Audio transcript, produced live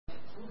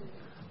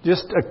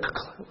Just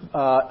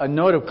a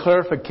note of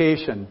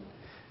clarification.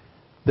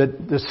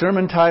 The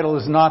sermon title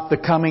is not The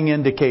Coming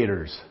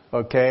Indicators,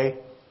 okay?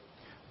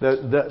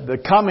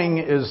 The coming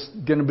is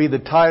going to be the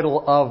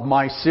title of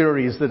my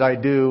series that I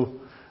do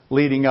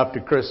leading up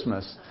to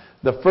Christmas.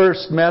 The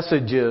first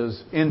message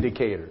is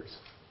indicators.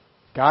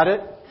 Got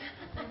it?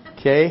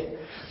 Okay.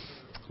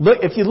 Look,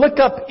 if you look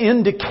up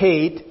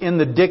indicate in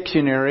the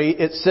dictionary,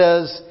 it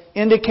says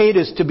indicate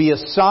is to be a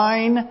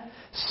sign,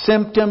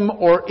 symptom,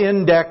 or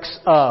index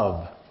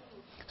of.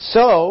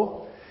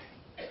 So,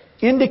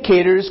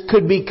 indicators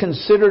could be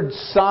considered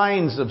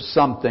signs of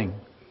something.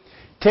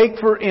 Take,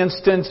 for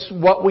instance,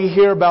 what we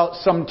hear about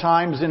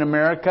sometimes in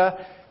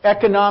America,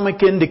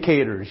 economic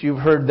indicators. You've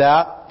heard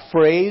that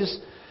phrase.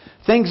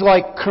 Things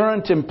like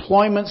current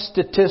employment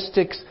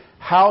statistics,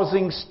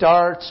 housing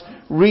starts,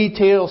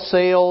 retail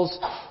sales,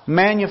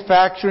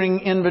 manufacturing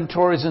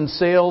inventories and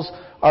sales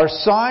are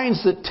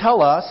signs that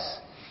tell us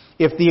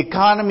if the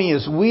economy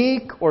is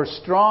weak or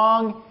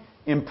strong,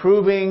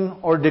 improving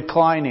or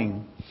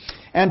declining.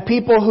 And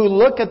people who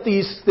look at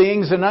these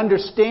things and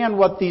understand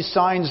what these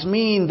signs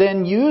mean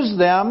then use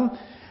them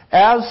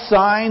as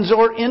signs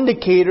or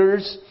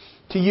indicators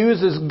to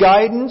use as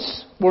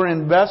guidance for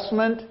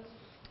investment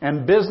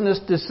and business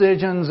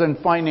decisions and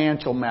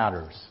financial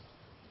matters.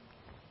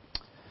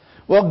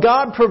 Well,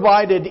 God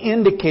provided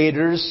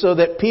indicators so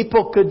that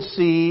people could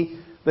see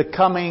the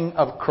coming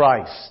of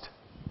Christ.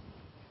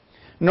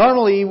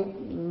 Normally,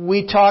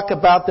 we talk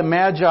about the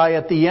Magi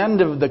at the end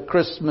of the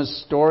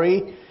Christmas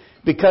story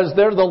because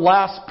they're the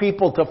last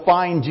people to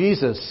find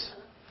Jesus.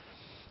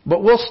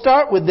 But we'll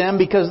start with them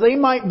because they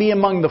might be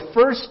among the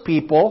first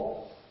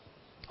people,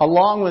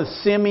 along with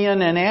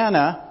Simeon and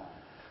Anna,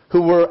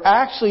 who were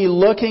actually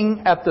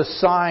looking at the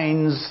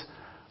signs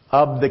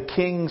of the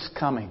King's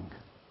coming.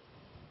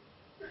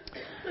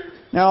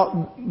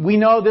 Now, we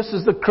know this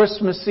is the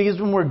Christmas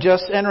season. We're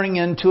just entering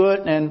into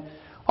it, and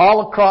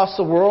all across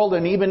the world,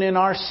 and even in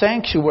our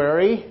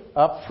sanctuary,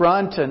 up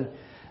front and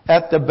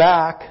at the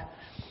back,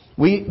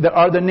 there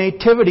are the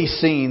nativity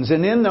scenes.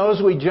 And in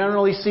those we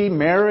generally see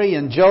Mary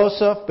and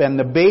Joseph and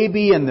the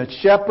baby and the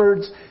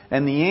shepherds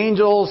and the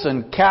angels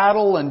and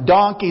cattle and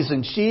donkeys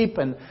and sheep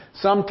and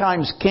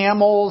sometimes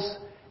camels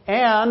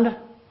and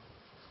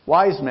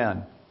wise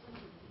men.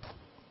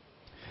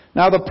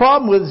 Now the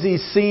problem with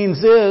these scenes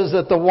is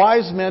that the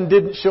wise men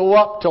didn't show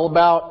up till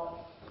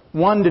about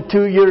 1 to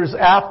 2 years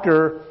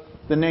after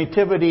the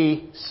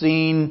nativity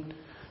scene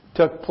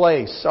took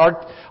place.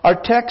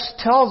 Our text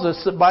tells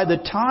us that by the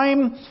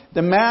time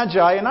the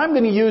Magi, and I'm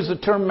going to use the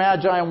term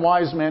Magi and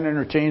wise men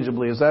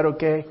interchangeably, is that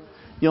okay?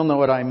 You'll know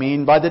what I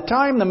mean. By the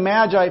time the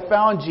Magi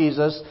found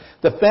Jesus,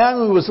 the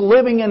family was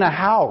living in a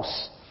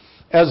house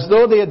as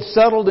though they had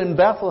settled in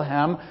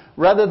Bethlehem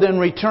rather than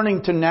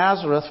returning to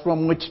Nazareth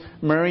from which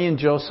Mary and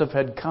Joseph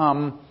had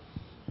come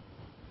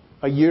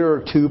a year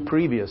or two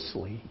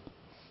previously.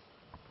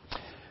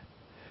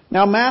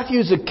 Now,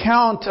 Matthew's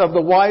account of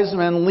the wise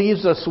men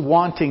leaves us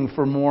wanting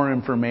for more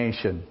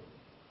information.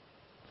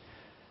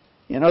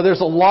 You know,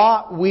 there's a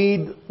lot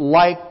we'd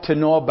like to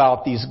know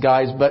about these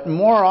guys, but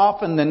more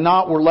often than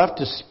not, we're left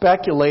to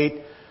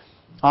speculate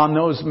on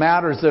those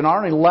matters that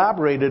aren't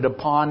elaborated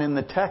upon in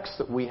the text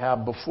that we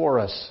have before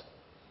us.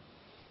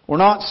 We're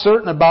not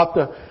certain about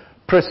the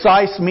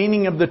precise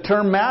meaning of the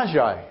term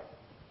Magi.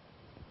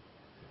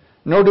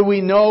 Nor do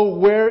we know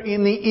where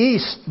in the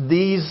East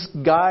these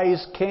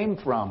guys came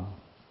from.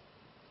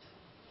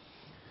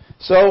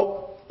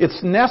 So,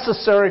 it's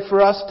necessary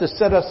for us to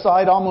set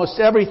aside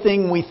almost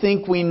everything we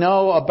think we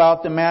know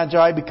about the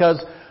Magi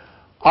because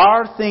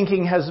our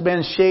thinking has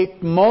been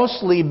shaped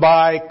mostly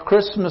by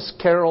Christmas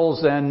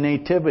carols and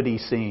nativity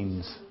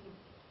scenes,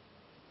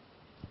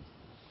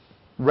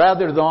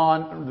 rather than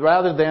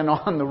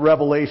on the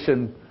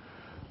revelation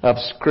of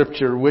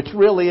Scripture, which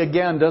really,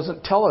 again,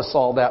 doesn't tell us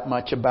all that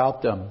much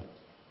about them.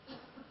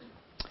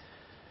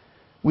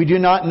 We do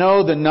not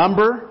know the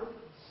number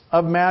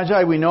of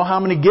Magi. We know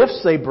how many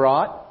gifts they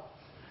brought.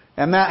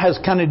 And that has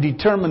kind of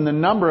determined the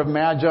number of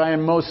Magi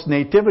in most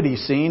nativity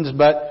scenes.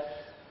 But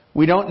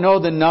we don't know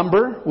the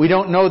number. We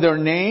don't know their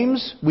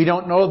names. We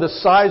don't know the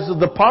size of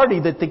the party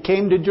that they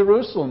came to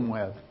Jerusalem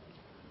with.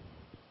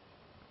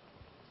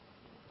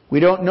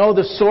 We don't know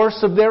the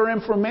source of their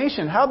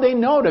information. How'd they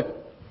know to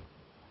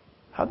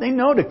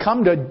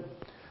come to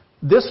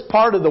this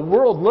part of the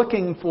world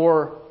looking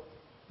for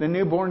the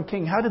newborn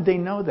king? How did they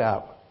know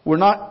that? We're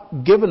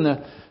not given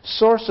the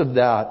source of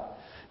that.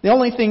 The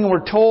only thing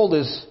we're told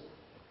is,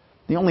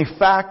 the only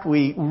fact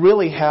we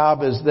really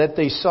have is that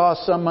they saw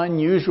some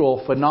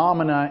unusual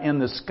phenomena in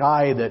the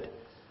sky that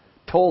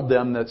told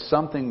them that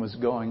something was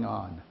going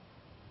on.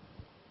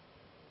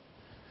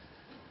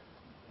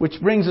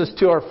 Which brings us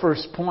to our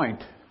first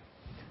point.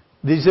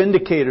 These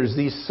indicators,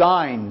 these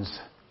signs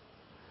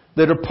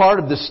that are part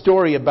of the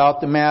story about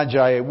the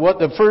Magi.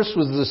 The first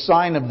was the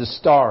sign of the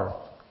star.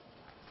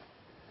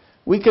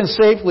 We can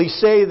safely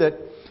say that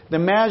the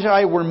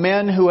Magi were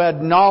men who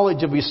had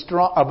knowledge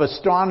of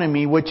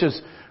astronomy, which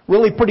is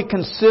really pretty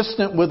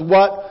consistent with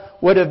what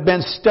would have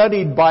been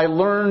studied by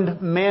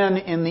learned men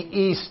in the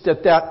East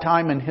at that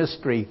time in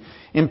history,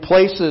 in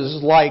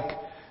places like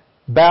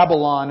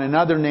Babylon and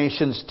other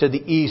nations to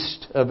the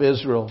east of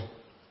Israel.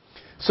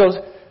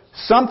 So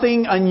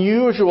something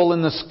unusual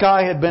in the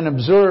sky had been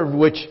observed,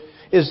 which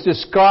is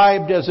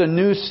described as a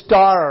new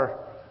star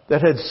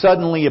that had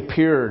suddenly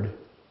appeared.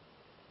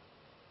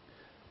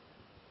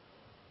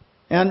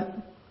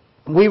 And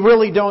we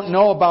really don't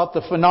know about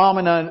the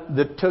phenomena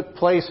that took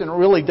place, and it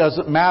really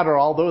doesn't matter,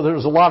 although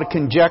there's a lot of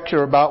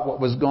conjecture about what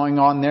was going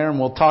on there, and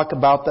we'll talk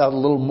about that a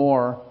little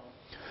more.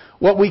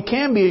 What we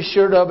can be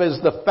assured of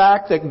is the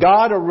fact that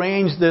God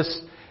arranged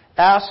this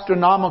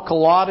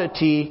astronomical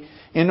oddity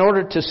in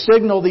order to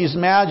signal these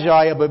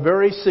magi of a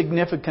very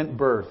significant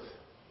birth.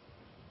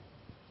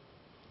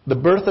 The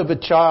birth of a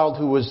child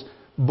who was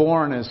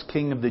born as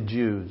King of the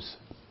Jews.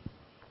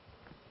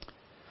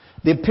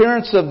 The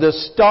appearance of the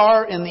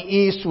star in the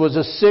east was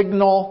a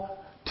signal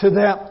to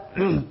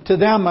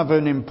them of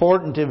an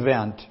important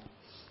event.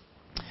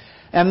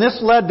 And this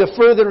led to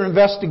further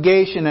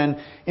investigation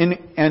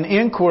and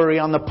inquiry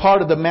on the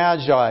part of the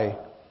Magi.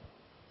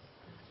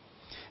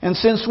 And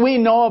since we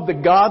know of the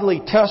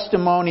godly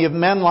testimony of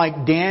men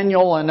like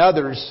Daniel and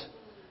others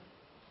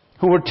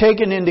who were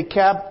taken into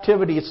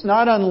captivity, it's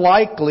not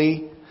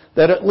unlikely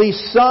that at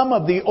least some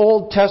of the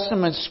Old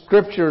Testament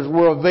scriptures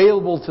were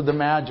available to the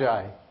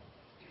Magi.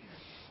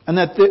 And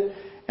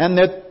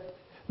that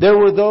there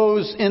were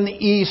those in the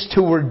East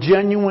who were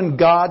genuine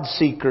God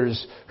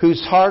seekers,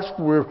 whose hearts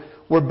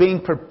were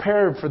being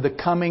prepared for the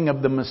coming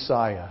of the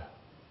Messiah.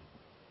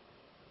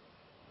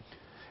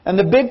 And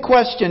the big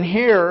question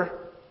here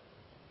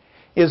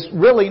is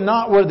really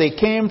not where they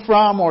came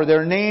from or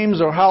their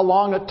names or how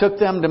long it took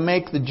them to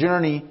make the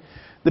journey.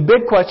 The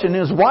big question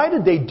is, why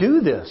did they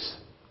do this?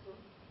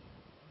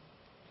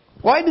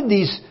 Why did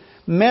these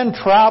men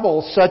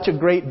travel such a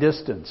great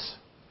distance?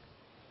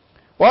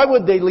 Why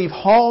would they leave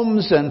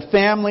homes and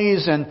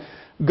families and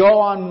go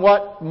on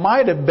what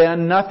might have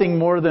been nothing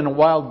more than a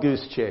wild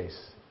goose chase?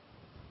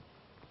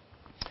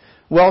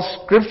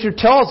 Well, Scripture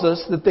tells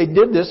us that they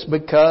did this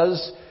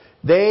because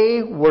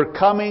they were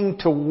coming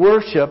to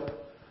worship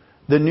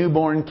the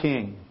newborn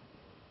King.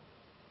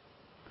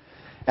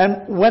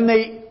 And when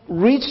they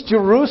reached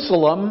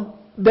Jerusalem,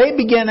 they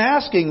began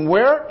asking,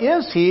 "Where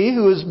is he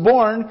who is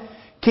born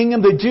King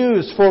of the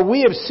Jews? For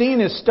we have seen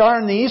his star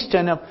in the east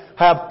and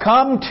have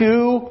come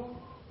to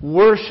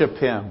worship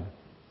him."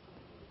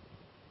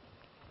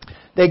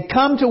 They'd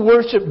come to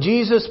worship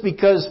Jesus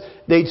because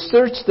they'd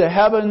searched the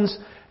heavens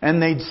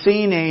and they'd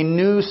seen a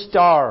new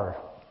star.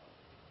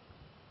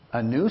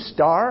 A new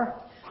star?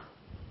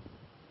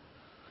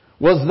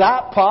 Was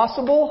that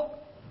possible?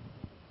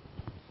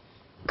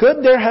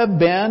 Could there have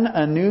been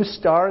a new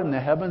star in the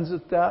heavens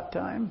at that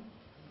time?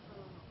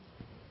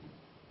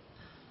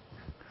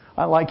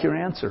 I like your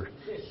answer.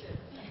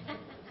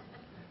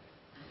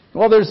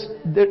 Well,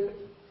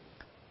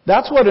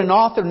 that's what an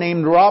author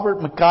named Robert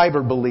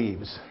McIver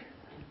believes.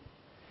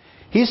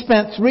 He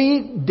spent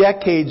 3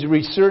 decades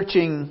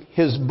researching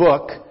his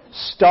book,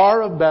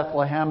 Star of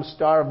Bethlehem,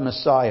 Star of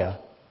Messiah.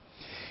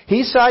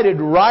 He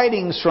cited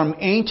writings from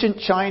ancient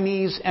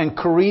Chinese and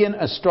Korean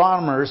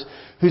astronomers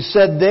who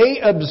said they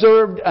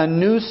observed a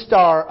new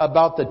star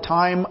about the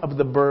time of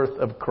the birth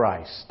of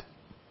Christ.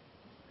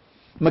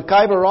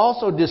 McIver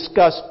also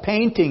discussed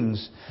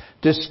paintings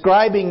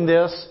describing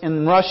this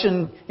in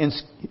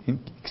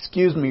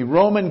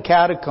Roman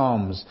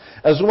catacombs,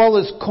 as well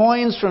as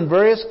coins from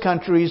various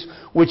countries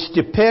which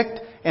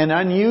depict an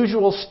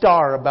unusual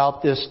star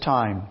about this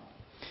time.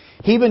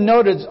 He even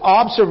noted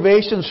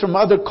observations from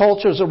other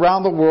cultures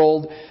around the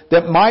world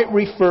that might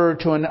refer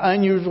to an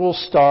unusual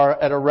star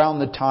at around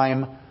the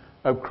time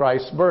of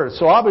Christ's birth.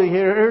 So obviously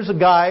here's a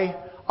guy,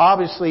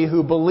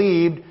 who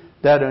believed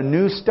that a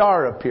new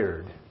star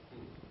appeared.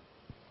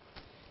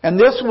 And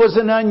this was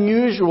an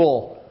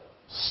unusual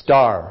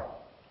star.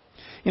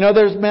 You know,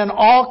 there's been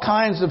all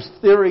kinds of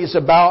theories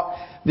about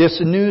this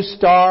new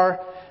star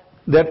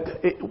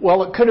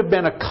it could have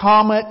been a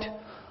comet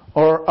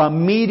or a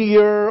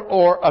meteor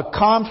or a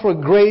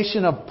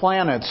conflagration of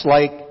planets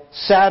like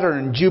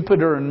Saturn,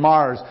 Jupiter, and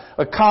Mars.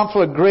 A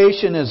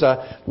conflagration is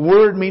a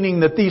word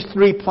meaning that these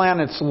 3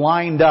 planets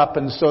lined up,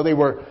 and so they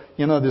were,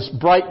 this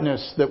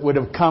brightness that would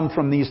have come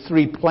from these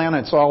 3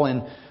 planets all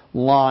in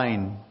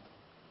line.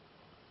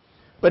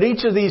 But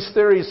each of these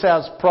theories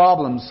has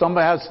problems. Some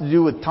has to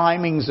do with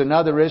timings and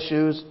other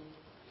issues.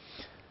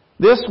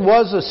 This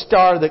was a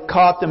star that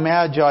caught the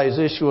Magi's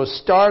issue, a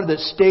star that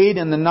stayed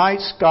in the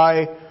night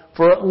sky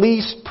for at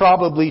least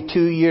probably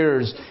 2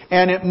 years.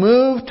 And it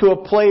moved to a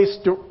place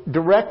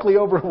directly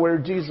over where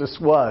Jesus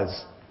was.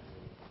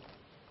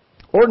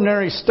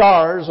 Ordinary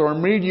stars or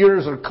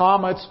meteors or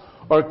comets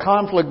or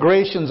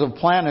conflagrations of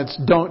planets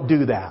don't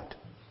do that.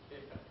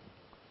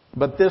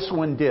 But this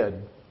one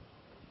did.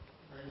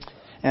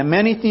 And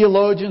many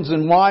theologians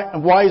and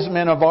wise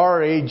men of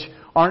our age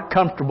aren't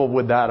comfortable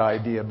with that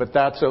idea, but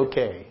that's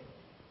okay.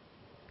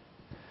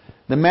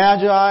 The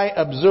Magi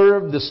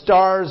observed the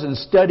stars and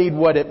studied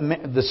what it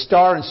meant. The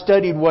star and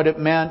studied what it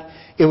meant.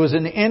 It was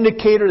an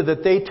indicator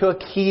that they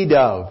took heed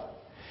of,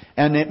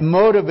 and it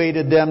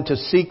motivated them to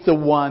seek the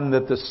one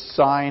that the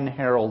sign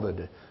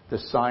heralded, the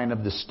sign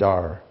of the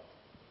star.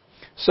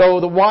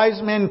 So the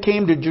wise men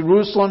came to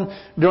Jerusalem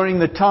during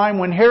the time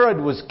when Herod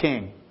was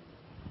king.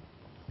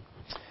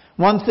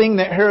 One thing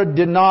that Herod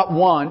did not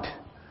want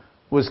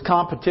was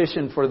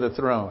competition for the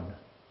throne.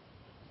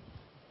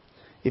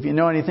 If you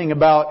know anything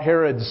about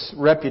Herod's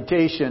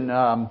reputation,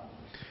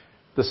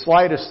 the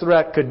slightest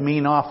threat could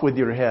mean off with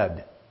your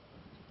head,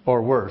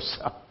 or worse.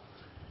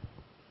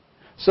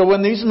 So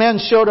when these men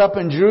showed up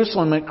in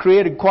Jerusalem, it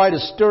created quite a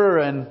stir,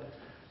 and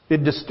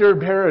it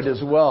disturbed Herod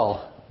as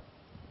well.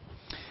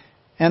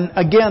 And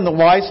again, the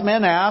wise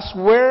men asked,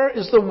 "Where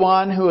is the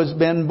one who has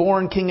been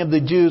born King of the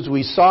Jews?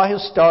 We saw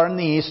his star in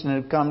the east and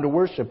had come to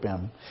worship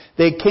him."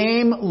 They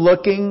came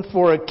looking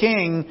for a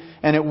king,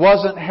 and it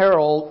wasn't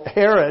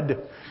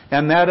Herod,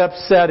 and that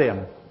upset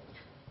him.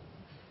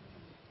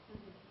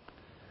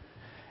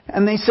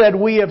 And they said,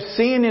 "We have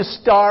seen his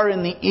star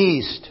in the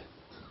east."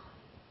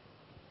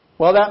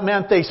 Well, that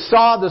meant they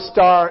saw the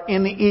star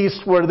in the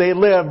east where they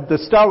lived. The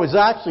star was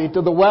actually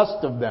to the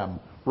west of them,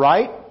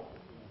 right?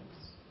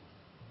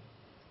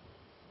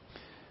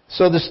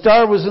 So the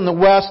star was in the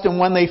west, and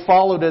when they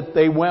followed it,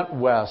 they went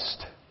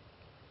west.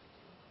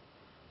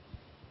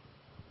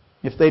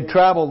 If they'd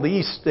traveled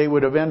east, they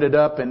would have ended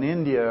up in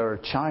India or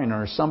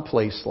China or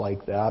someplace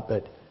like that.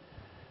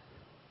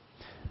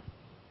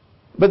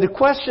 But the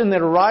question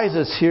that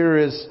arises here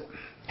is,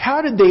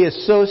 how did they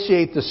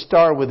associate the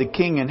star with the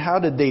king, and how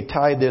did they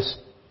tie this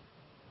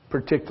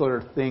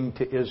particular thing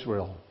to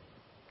Israel?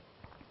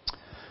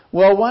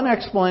 Well, one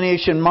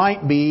explanation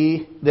might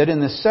be that in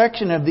the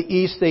section of the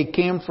east they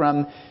came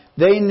from,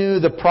 they knew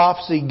the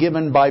prophecy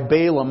given by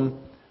Balaam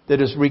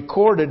that is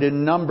recorded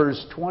in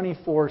Numbers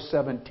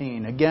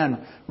 24:17. Again,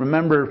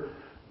 remember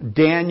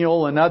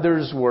Daniel and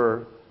others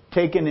were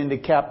taken into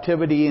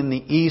captivity in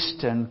the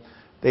east, and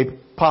they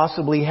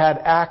possibly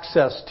had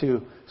access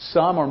to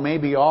some or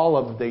maybe all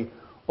of the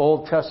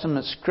Old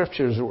Testament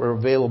scriptures that were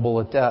available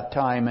at that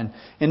time. And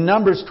in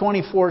Numbers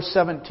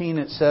 24:17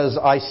 it says,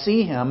 "I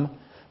see him,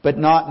 but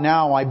not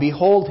now. I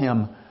behold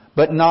him,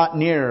 but not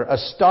near. A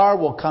star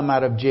will come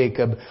out of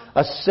Jacob.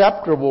 A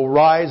scepter will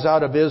rise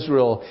out of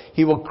Israel.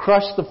 He will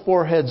crush the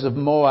foreheads of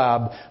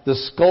Moab, the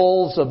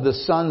skulls of the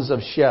sons of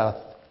Sheth.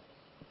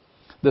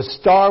 The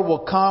star will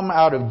come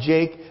out of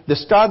The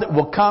star that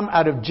will come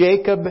out of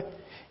Jacob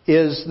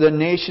is the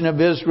nation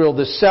of Israel.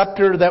 The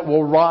scepter that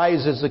will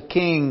rise is a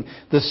king."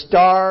 The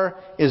star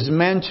is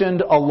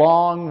mentioned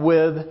along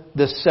with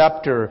the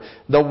scepter.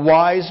 The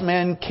wise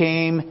men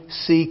came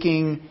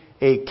seeking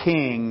a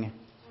king,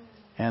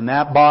 and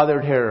that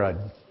bothered Herod.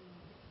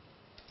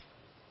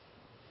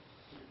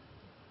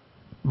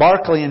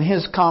 Barclay in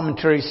his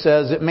commentary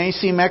says, "It may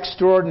seem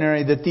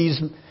extraordinary that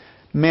these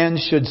men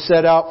should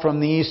set out from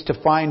the east to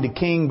find a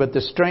king, but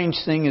the strange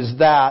thing is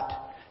that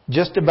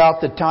just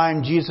about the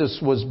time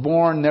Jesus was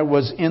born, there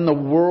was in the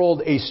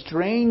world a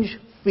strange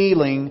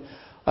feeling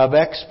of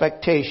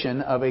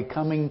expectation of a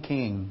coming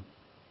king."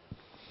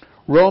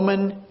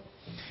 Roman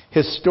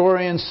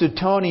historian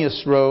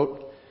Suetonius wrote,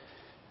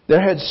 "There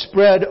had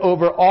spread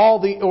over all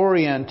the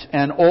Orient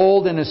an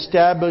old and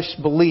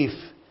established belief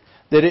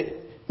that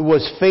it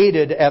was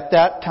fated at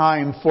that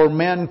time for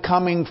men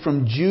coming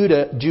from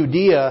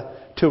Judea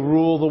to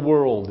rule the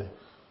world."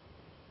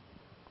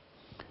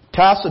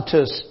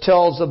 Tacitus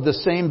tells of the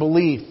same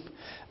belief,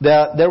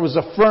 that there was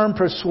a firm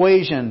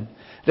persuasion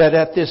that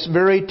at this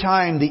very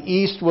time the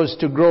East was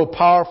to grow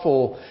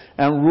powerful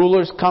and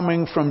rulers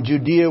coming from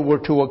Judea were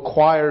to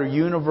acquire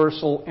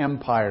universal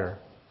empire.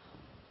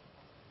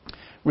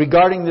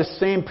 Regarding this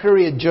same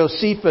period,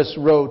 Josephus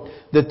wrote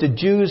that the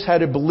Jews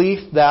had a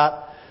belief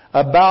that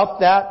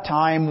about that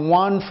time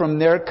one from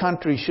their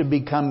country should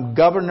become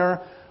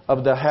governor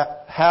of the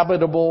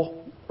habitable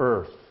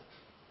earth.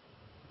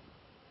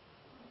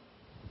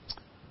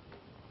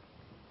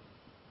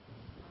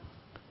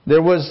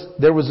 There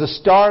was a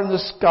star in the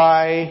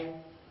sky,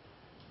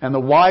 and the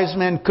wise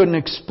men couldn't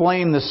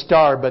explain the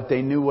star, but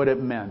they knew what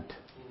it meant.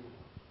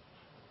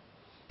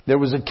 There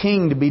was a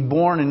king to be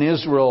born in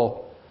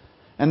Israel,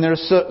 and they're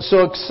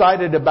so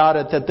excited about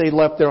it that they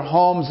left their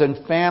homes and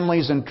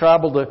families and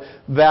traveled a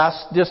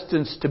vast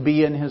distance to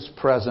be in His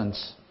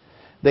presence.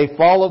 They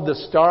followed the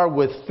star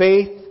with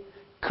faith,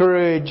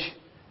 courage,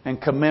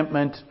 and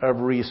commitment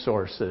of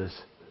resources.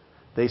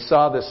 They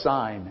saw the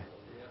sign,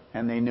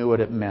 and they knew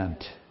what it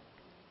meant.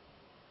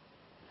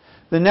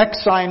 The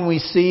next sign we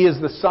see is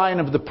the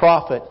sign of the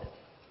prophet.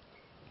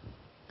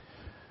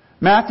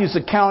 Matthew's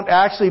account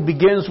actually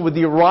begins with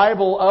the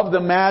arrival of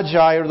the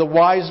Magi, or the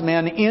wise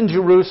men, in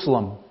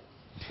Jerusalem.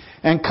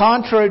 And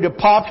contrary to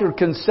popular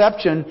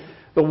conception,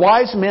 the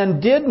wise men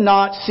did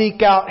not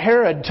seek out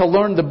Herod to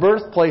learn the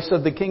birthplace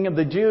of the King of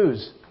the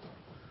Jews.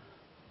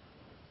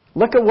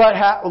 Look at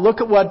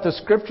what the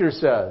Scripture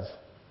says.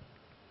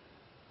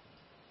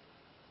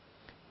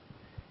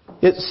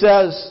 It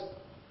says,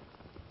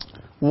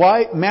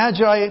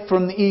 Magi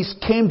from the east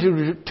came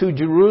to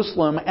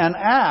Jerusalem and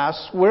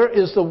asked, "Where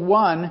is the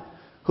one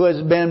who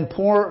has been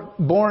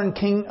born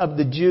King of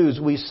the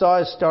Jews? We saw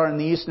his star in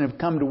the east and have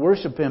come to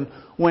worship him."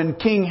 When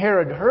King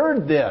Herod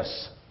heard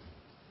this,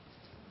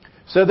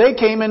 so they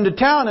came into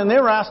town and they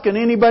were asking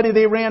anybody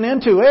they ran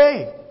into,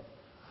 "Hey,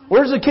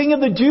 where's the King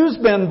of the Jews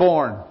been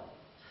born?"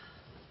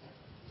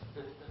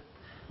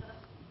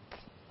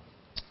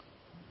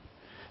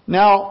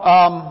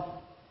 Now,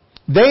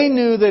 they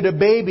knew that a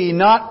baby,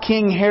 not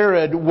King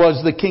Herod,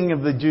 was the King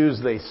of the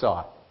Jews they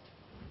sought.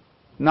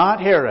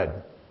 Not Herod.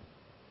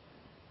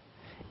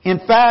 In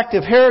fact,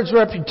 if Herod's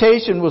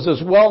reputation was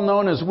as well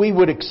known as we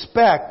would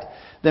expect,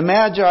 the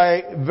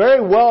Magi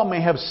very well may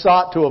have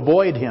sought to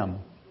avoid him.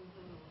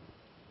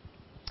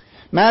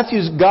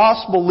 Matthew's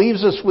Gospel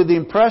leaves us with the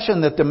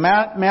impression that the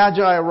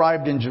Magi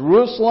arrived in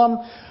Jerusalem,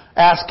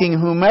 asking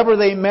whomever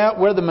they met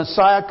where the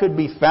Messiah could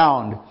be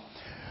found.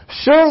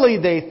 Surely,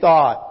 they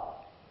thought,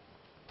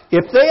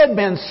 if they had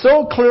been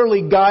so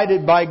clearly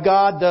guided by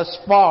God thus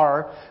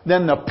far,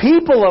 then the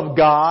people of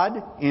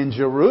God in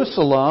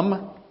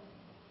Jerusalem,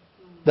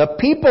 the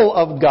people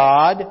of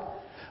God,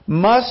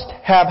 must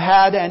have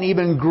had an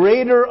even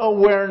greater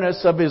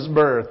awareness of His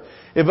birth.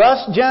 If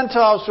us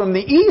Gentiles from the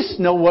east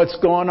know what's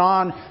going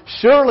on,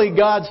 surely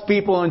God's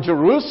people in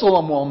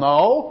Jerusalem will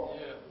know.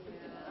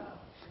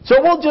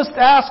 So we'll just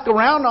ask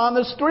around on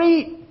the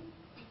street.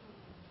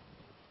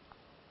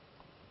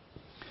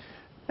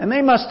 And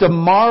they must have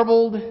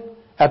marveled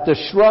at the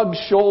shrugged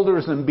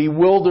shoulders and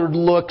bewildered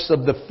looks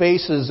of the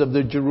faces of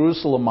the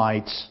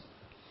Jerusalemites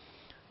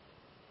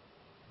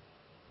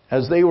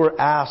as they were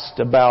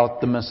asked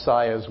about the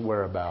Messiah's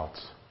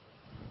whereabouts.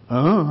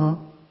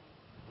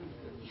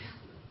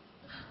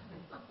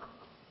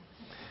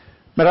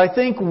 But I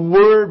think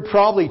word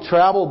probably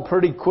traveled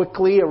pretty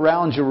quickly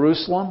around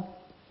Jerusalem.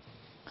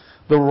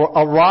 The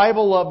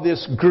arrival of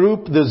this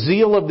group, the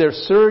zeal of their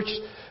search,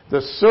 the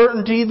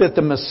certainty that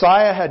the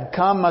Messiah had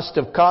come must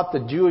have caught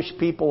the Jewish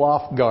people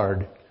off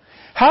guard.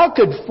 How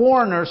could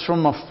foreigners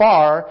from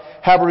afar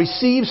have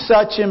received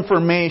such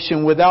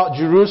information without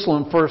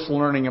Jerusalem first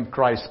learning of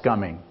Christ's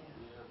coming?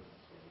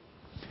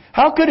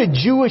 How could a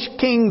Jewish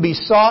king be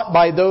sought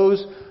by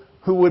those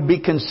who would be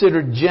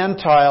considered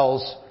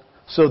Gentiles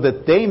so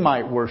that they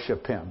might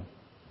worship Him?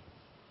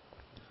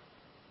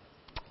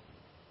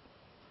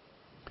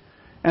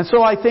 And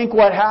so I think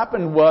what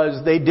happened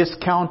was they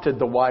discounted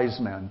the wise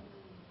men.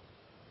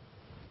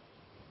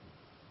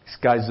 These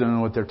guys don't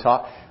know what they're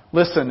talking.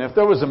 Listen, if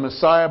there was a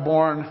Messiah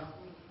born,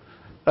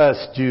 us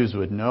Jews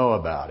would know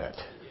about it.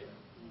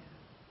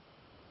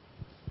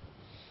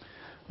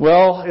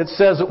 Well, it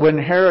says that when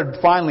Herod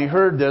finally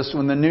heard this,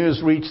 when the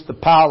news reached the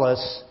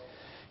palace,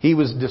 he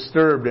was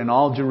disturbed and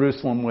all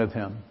Jerusalem with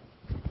him.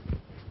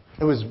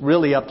 It was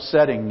really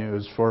upsetting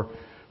news for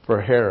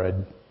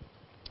Herod.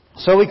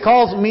 So he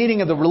calls a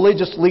meeting of the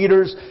religious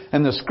leaders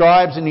and the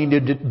scribes, and he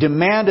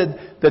demanded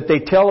that they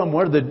tell him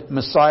where the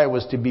Messiah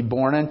was to be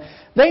born. And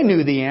they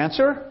knew the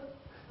answer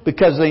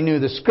because they knew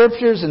the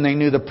Scriptures and they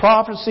knew the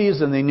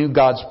prophecies and they knew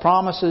God's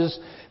promises.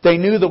 They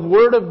knew the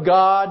Word of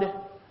God,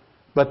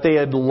 but they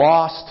had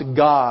lost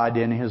God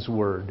in His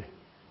Word.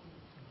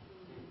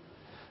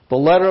 The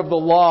letter of the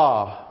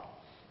law,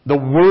 the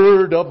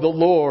Word of the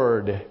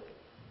Lord,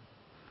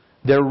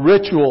 their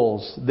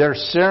rituals, their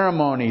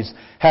ceremonies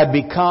had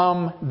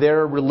become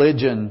their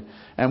religion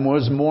and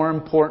was more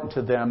important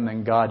to them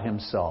than God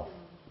Himself.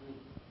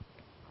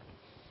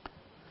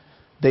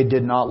 They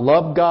did not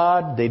love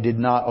God. They did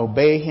not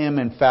obey Him.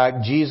 In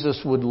fact, Jesus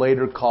would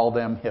later call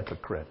them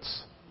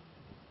hypocrites.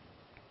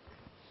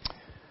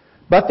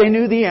 But they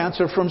knew the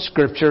answer from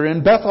Scripture.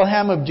 In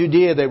Bethlehem of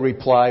Judea, they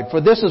replied,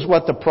 "For this is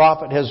what the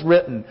prophet has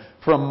written."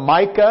 From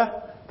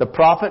Micah, the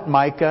prophet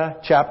Micah,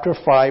 chapter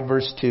 5,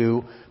 verse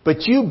 2.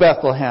 "But you,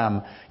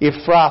 Bethlehem,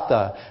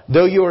 Ephrathah,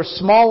 though you are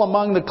small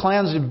among the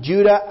clans of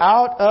Judah,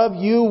 out of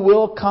you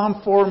will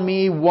come for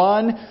me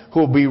one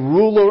who will be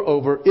ruler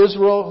over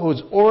Israel,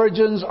 whose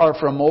origins are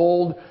from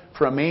old,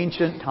 from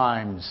ancient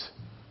times.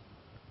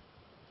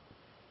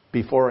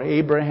 Before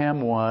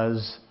Abraham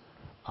was,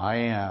 I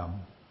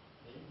am."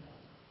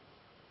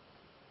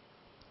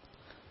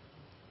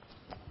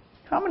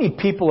 How many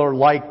people are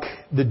like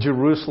the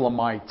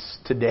Jerusalemites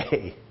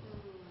today?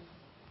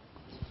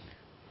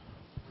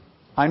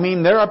 I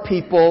mean, there are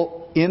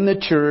people in the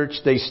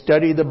church, they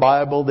study the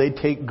Bible, they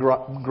take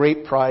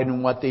great pride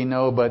in what they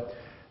know, but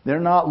they're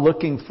not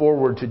looking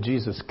forward to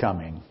Jesus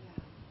coming.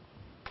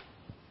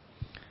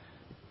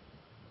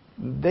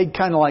 They'd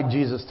kind of like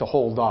Jesus to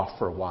hold off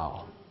for a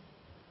while.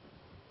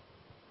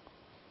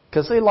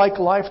 Because they like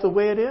life the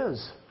way it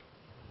is.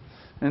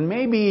 And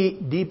maybe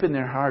deep in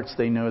their hearts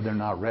they know they're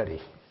not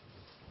ready.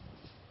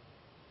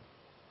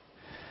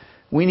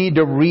 We need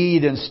to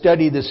read and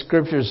study the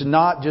Scriptures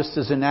not just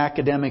as an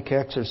academic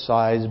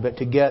exercise, but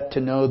to get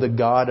to know the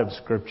God of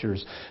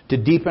Scriptures, to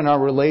deepen our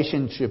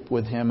relationship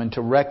with Him, and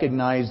to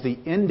recognize the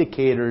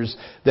indicators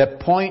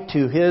that point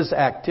to His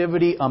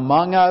activity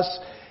among us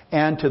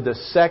and to the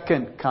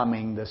second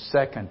coming, the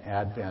second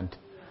advent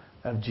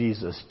of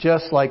Jesus,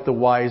 just like the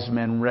wise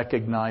men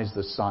recognized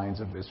the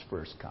signs of His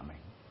first coming.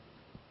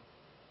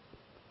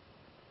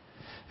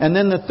 And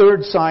then the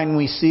third sign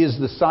we see is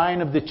the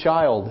sign of the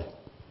child.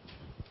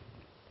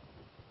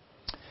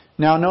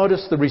 Now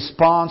notice the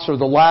response or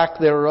the lack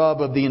thereof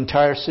of the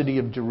entire city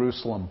of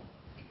Jerusalem.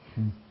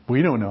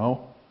 We don't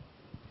know.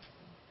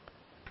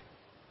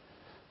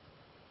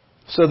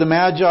 So the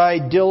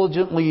Magi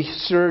diligently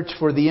search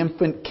for the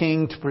infant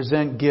king to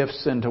present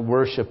gifts and to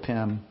worship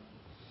him.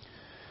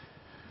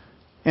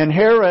 And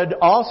Herod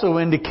also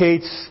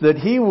indicates that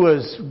he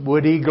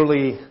would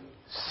eagerly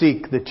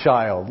seek the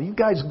child. You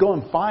guys go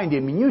and find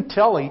him, and you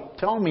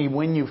tell me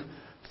when you've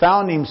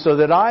found him so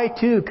that I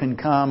too can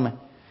come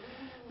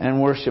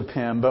and worship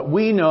him. But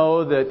we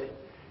know that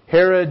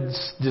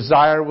Herod's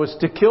desire was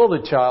to kill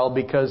the child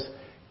because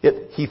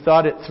he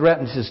thought it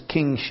threatened his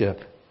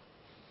kingship.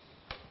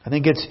 I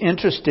think it's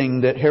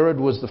interesting that Herod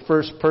was the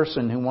first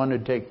person who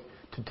wanted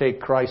to take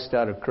Christ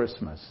out of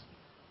Christmas.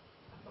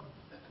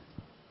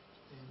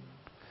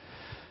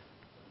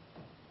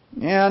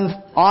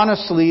 And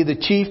honestly, the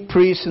chief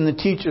priests and the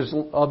teachers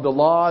of the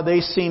law, they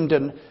seem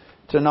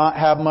to not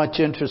have much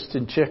interest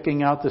in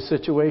checking out the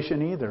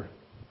situation either.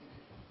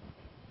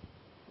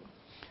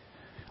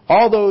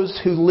 All those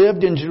who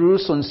lived in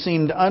Jerusalem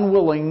seemed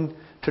unwilling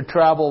to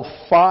travel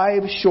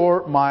 5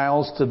 short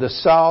miles to the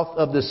south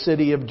of the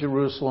city of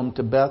Jerusalem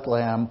to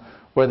Bethlehem,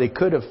 where they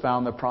could have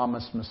found the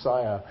promised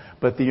Messiah.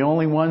 But the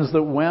only ones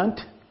that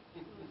went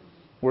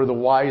were the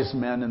wise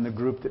men in the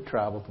group that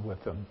traveled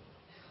with them.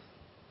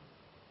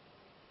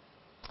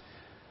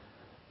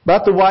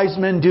 But the wise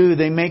men do.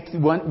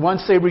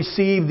 Once they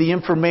receive the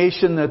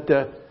information that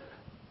the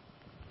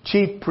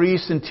chief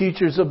priests and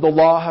teachers of the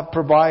law have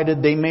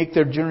provided, they make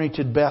their journey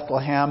to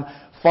Bethlehem,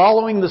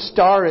 following the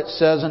star, it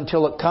says,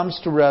 until it comes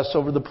to rest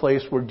over the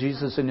place where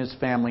Jesus and His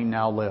family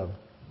now live.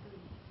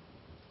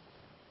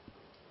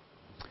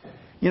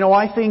 You know,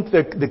 I think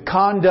the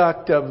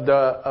conduct of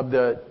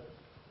the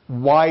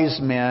wise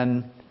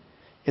men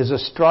is a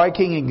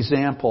striking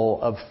example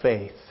of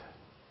faith.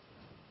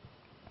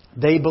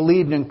 They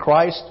believed in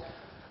Christ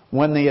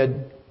when they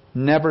had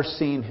never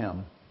seen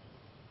Him.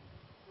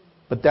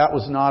 But that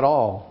was not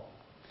all.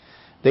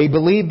 They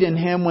believed in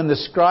Him when the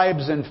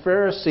scribes and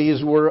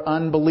Pharisees were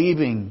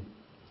unbelieving.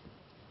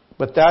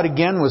 But that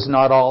again was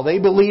not all. They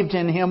believed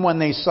in Him when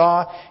they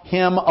saw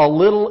Him, a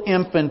little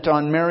infant,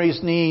 on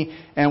Mary's knee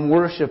and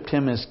worshipped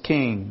Him as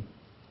King.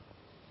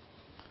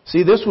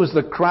 See, this was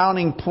the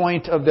crowning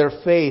point of their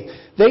faith.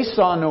 They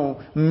saw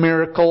no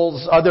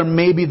miracles other than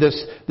maybe the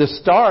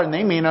star, and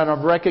they may not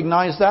have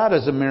recognized that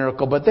as a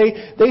miracle, but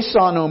they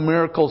saw no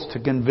miracles to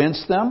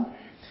convince them.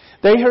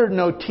 They heard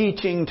no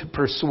teaching to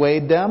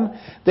persuade them.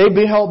 They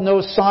beheld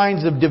no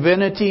signs of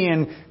divinity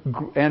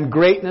and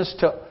greatness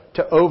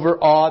to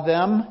overawe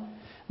them.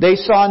 They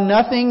saw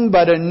nothing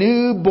but a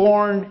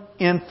newborn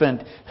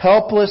infant,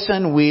 helpless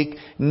and weak,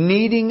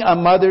 needing a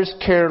mother's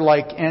care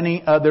like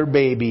any other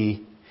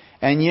baby.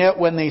 And yet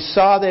when they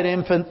saw that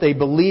infant, they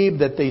believed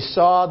that they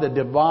saw the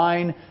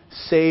divine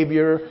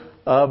Savior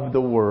of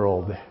the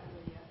world.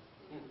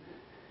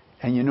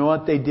 And you know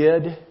what they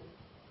did?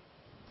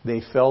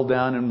 They fell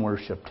down and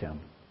worshipped Him.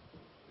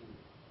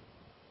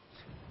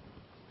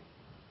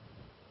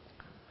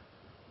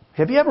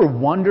 Have you ever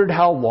wondered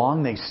how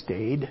long they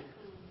stayed?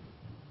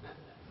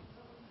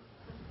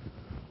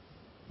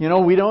 You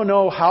know, we don't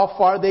know how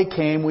far they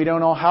came. We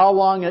don't know how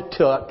long it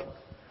took.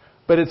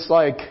 But it's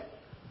like,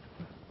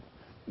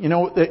 you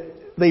know,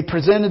 they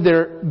presented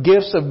their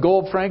gifts of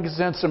gold,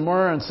 frankincense, and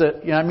myrrh and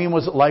said,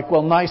 was it like,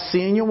 well, nice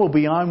seeing you, we'll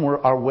be on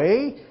our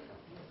way?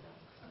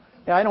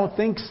 Yeah, I don't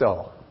think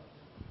so.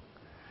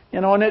 You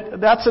know,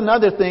 and that's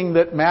another thing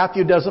that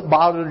Matthew doesn't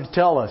bother to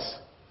tell us.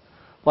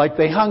 Like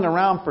they hung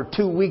around for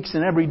 2 weeks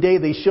and every day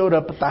they showed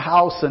up at the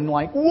house and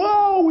like,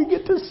 whoa, we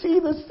get to see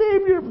the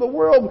Savior of the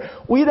world.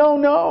 We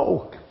don't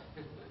know.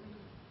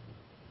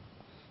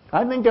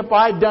 I think if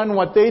I'd done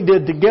what they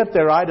did to get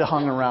there, I'd have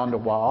hung around a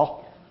while.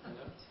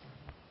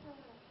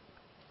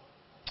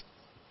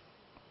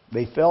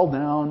 They fell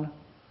down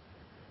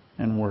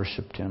and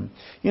worshipped Him.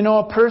 You know,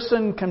 a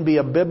person can be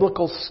a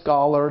biblical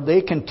scholar.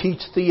 They can teach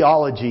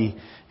theology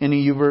in a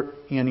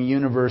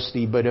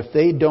university. But if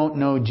they don't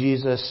know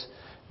Jesus,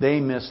 they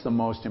miss the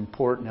most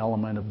important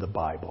element of the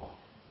Bible.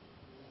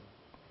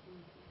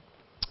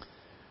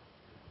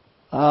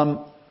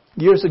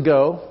 Years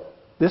ago,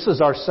 this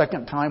is our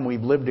second time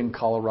we've lived in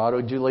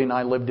Colorado. Julie and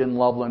I lived in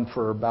Loveland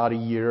for about a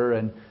year.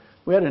 And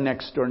we had a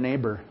next door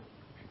neighbor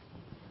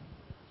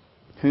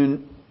who...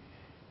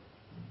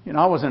 You know,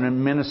 I wasn't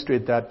in ministry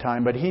at that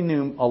time, but he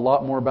knew a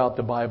lot more about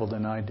the Bible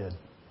than I did.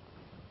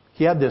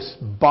 He had this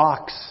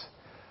box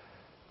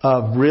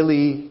of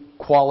really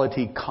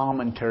quality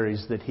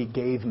commentaries that he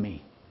gave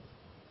me.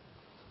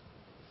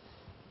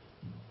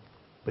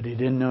 But he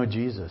didn't know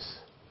Jesus.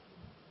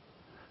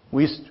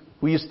 We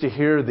used to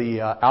hear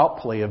the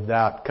outplay of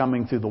that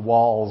coming through the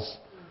walls.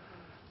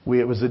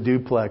 It was a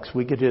duplex.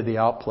 We could hear the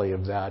outplay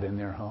of that in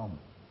their home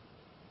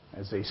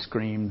as they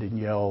screamed and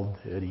yelled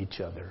at each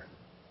other.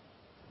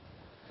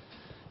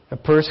 A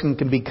person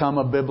can become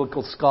a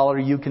biblical scholar.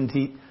 You can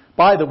teach.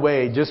 By the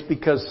way, just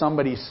because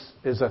somebody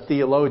is a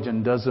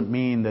theologian doesn't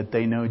mean that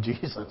they know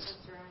Jesus.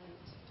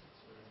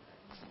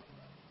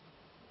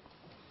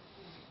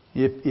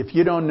 If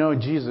you don't know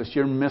Jesus,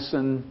 you're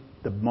missing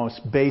the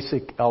most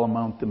basic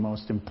element, the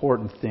most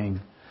important thing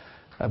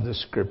of the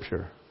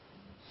Scripture.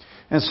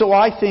 And so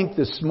I think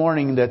this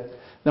morning that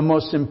the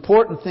most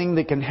important thing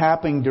that can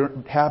happen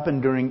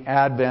during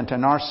Advent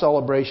and our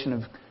celebration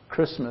of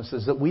Christmas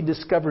is that we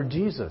discover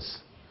Jesus.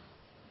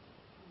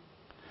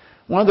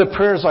 One of the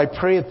prayers I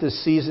pray at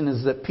this season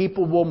is that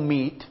people will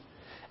meet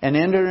and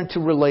enter into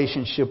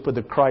relationship with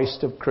the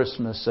Christ of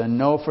Christmas and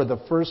know for the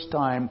first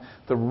time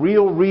the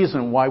real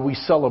reason why we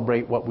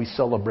celebrate what we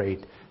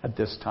celebrate at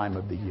this time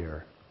of the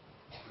year.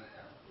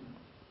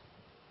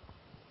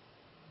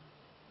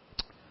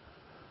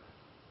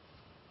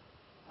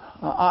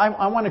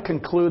 I want to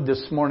conclude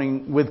this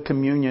morning with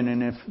communion,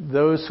 and if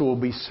those who will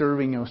be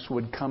serving us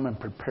would come and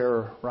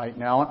prepare right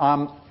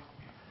now.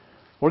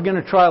 We're going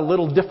to try a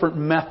little different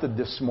method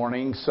this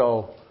morning,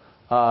 so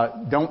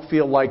don't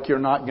feel like you're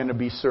not going to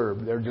be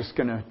served. They're just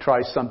going to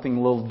try something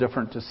a little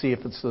different to see if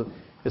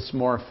it's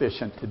more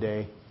efficient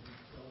today.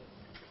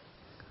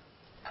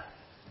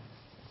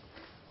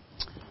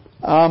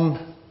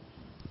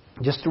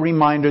 Just a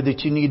reminder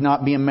that you need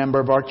not be a member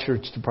of our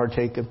church to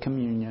partake of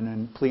communion,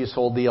 and please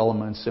hold the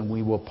elements and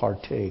we will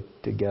partake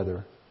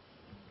together.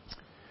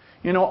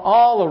 You know,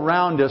 all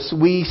around us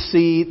we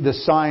see the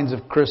signs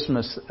of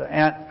Christmas,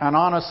 and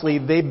honestly,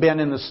 they've been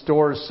in the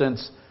stores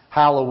since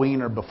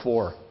Halloween or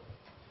before.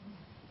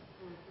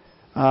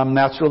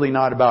 That's really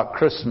not about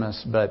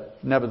Christmas, but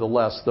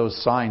nevertheless,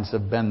 those signs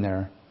have been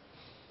there.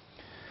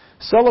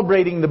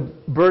 Celebrating the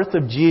birth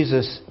of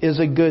Jesus is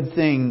a good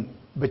thing,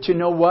 but you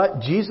know what?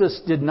 Jesus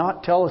did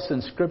not tell us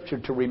in Scripture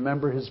to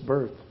remember His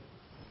birth.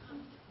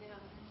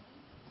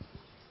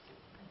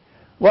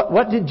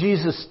 What did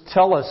Jesus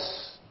tell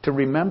us to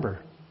remember?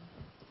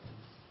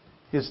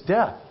 His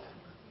death.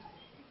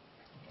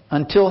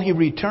 Until He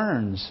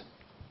returns.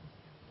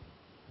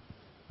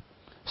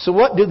 So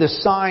what do the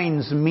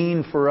signs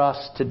mean for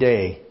us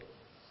today?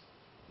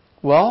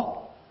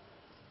 Well,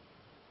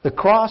 the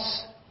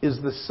cross is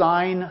the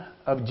sign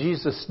of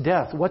Jesus'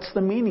 death. What's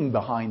the meaning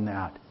behind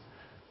that?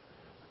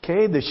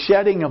 Okay, the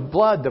shedding of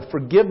blood, the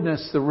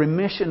forgiveness, the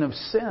remission of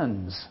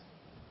sins.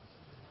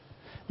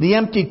 The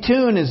empty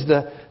tomb is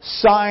the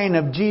sign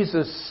of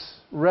Jesus'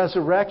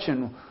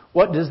 resurrection.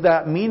 What does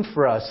that mean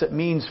for us? It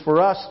means for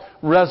us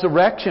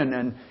resurrection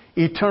and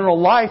eternal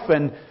life,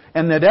 and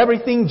that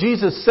everything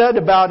Jesus said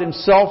about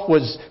Himself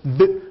was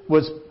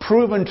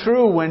proven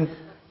true when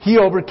He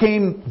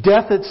overcame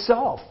death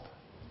itself.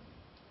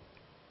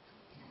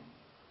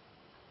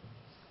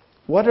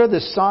 What are the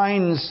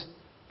signs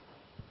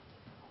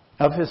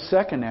of His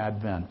second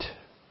advent?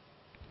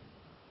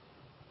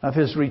 Of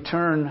His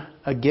return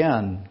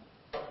again?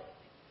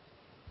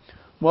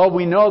 Well,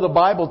 we know the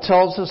Bible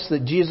tells us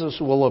that Jesus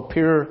will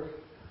appear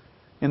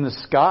in the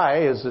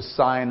sky as a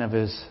sign of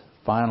His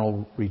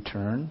final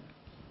return.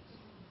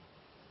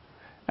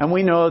 And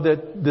we know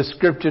that the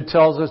Scripture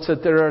tells us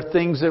that there are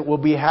things that will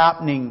be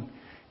happening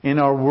in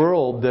our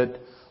world that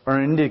are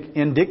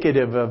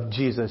indicative of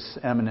Jesus'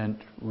 imminent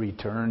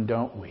return,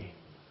 don't we?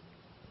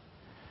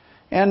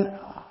 And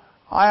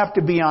I have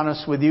to be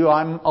honest with you,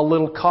 I'm a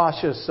little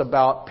cautious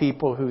about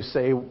people who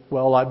say,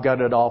 well, I've got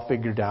it all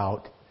figured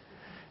out.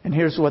 And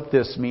here's what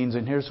this means,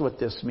 and here's what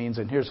this means,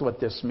 and here's what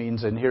this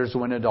means, and here's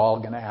when it's all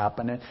going to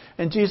happen.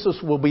 And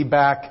Jesus will be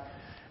back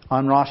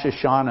on Rosh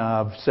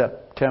Hashanah of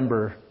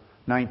September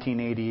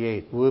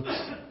 1988. Whoops.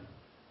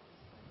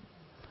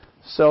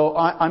 So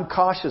I'm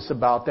cautious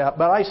about that,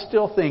 but I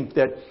still think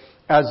that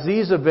as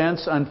these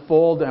events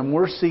unfold and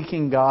we're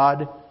seeking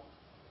God,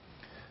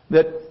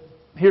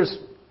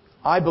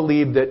 I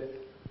believe that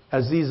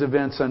as these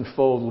events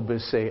unfold, we'll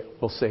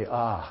say,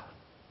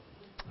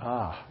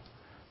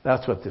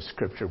 that's what the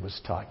Scripture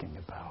was talking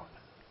about.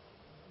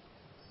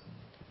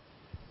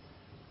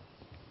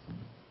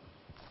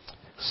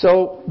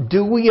 So,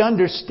 do we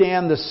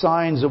understand the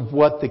signs of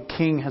what the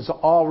King has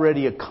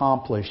already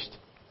accomplished?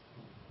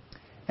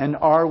 And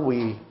are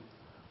we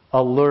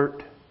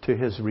alert to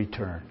His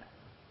return?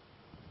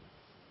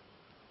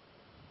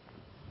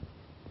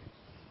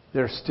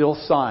 There are still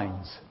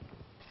signs.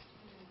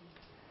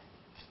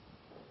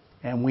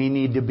 And we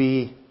need to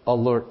be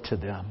alert to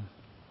them.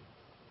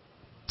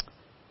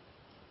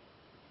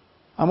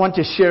 I want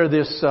to share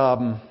this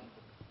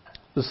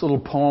little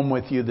poem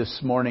with you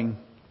this morning.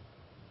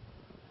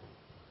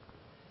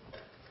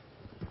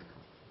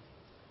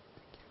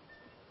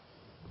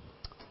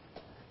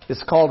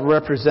 It's called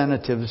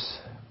Representatives.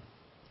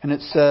 And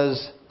it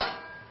says,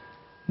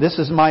 "This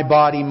is my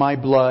body, my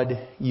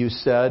blood, you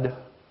said,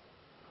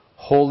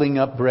 holding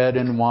up bread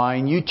and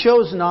wine. You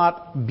chose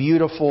not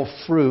beautiful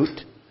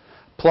fruit,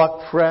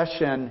 plucked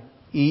fresh and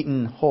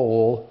eaten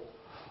whole,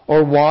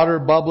 or water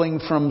bubbling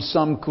from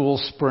some cool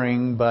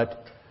spring,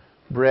 but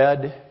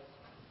bread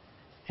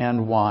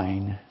and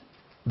wine.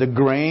 The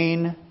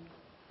grain,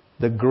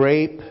 the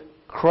grape,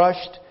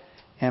 crushed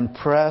and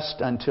pressed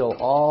until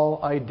all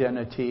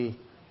identity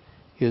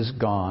is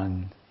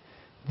gone.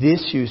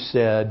 This, you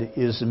said,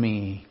 is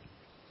me,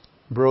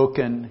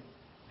 broken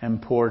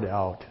and poured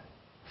out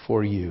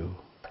for you.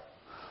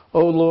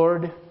 O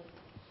Lord,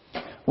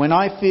 when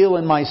I feel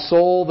in my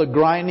soul the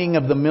grinding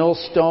of the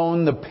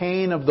millstone, the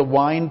pain of the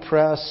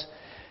winepress,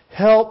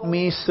 help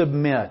me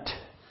submit,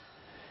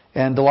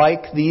 and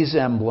like these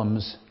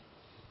emblems,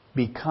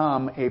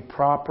 become a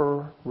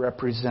proper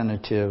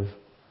representative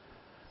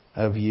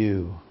of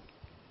you.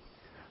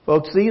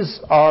 Folks, these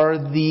are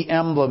the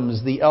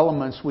emblems, the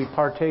elements we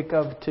partake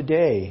of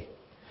today.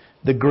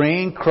 The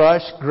grain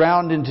crushed,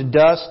 ground into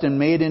dust, and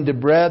made into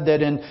bread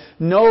that in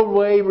no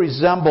way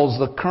resembles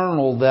the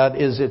kernel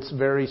that is its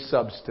very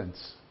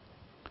substance.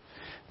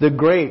 The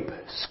grape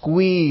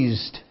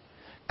squeezed,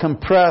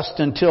 compressed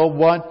until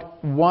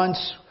what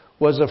once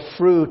was a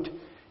fruit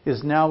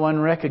is now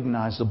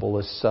unrecognizable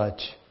as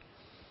such,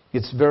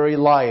 its very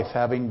life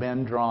having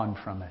been drawn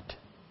from it.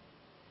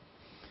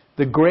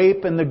 The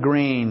grape and the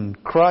grain,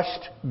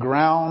 crushed,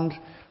 ground,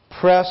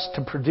 pressed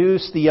to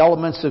produce the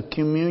elements of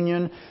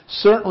communion,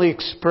 certainly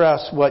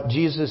express what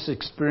Jesus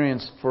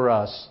experienced for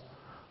us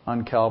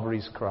on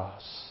Calvary's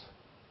cross.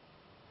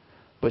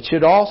 But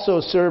should also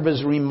serve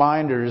as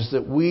reminders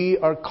that we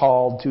are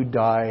called to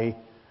die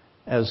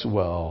as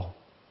well.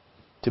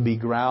 To be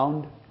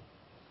ground,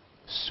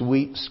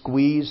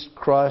 squeezed,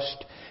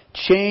 crushed,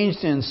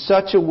 changed in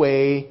such a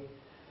way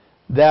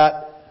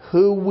that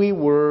who we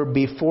were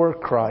before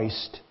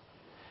Christ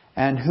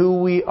and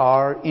who we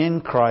are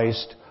in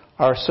Christ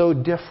are so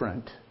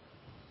different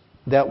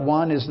that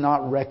one is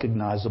not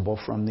recognizable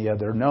from the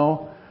other.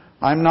 No,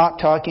 I'm not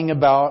talking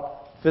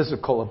about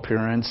physical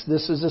appearance.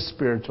 This is a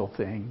spiritual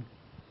thing.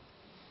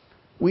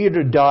 We are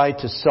to die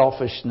to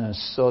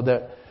selfishness so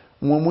that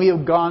when we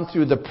have gone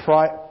through the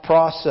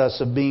process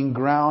of being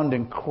ground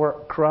and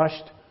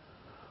crushed,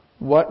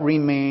 what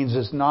remains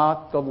is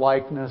not the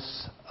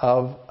likeness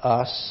of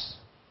us,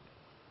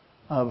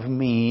 of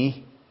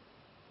me.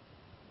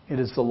 It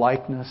is the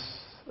likeness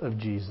of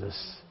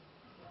Jesus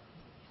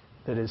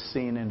that is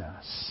seen in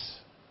us.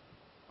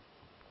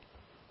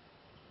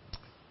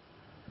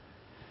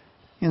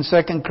 In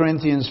 2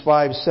 Corinthians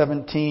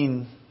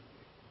 5:17,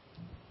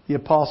 the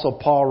Apostle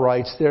Paul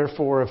writes,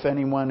 "Therefore, if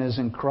anyone is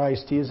in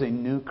Christ, he is a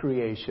new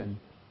creation.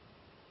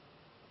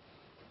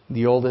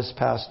 The old has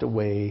passed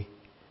away.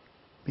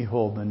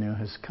 Behold, the new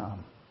has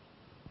come."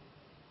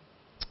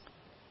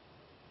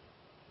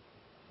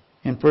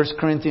 In 1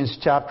 Corinthians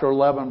chapter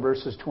 11,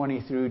 verses 20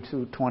 through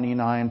to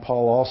 29,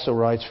 Paul also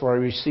writes, "For I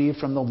received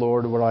from the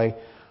Lord what I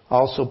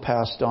also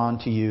passed on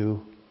to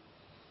you.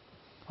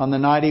 On the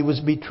night he was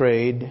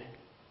betrayed,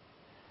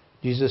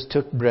 Jesus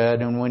took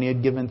bread, and when he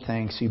had given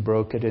thanks, he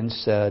broke it and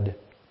said,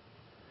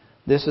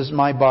 'This is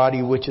my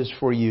body which is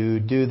for you.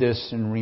 Do this in remembrance.'"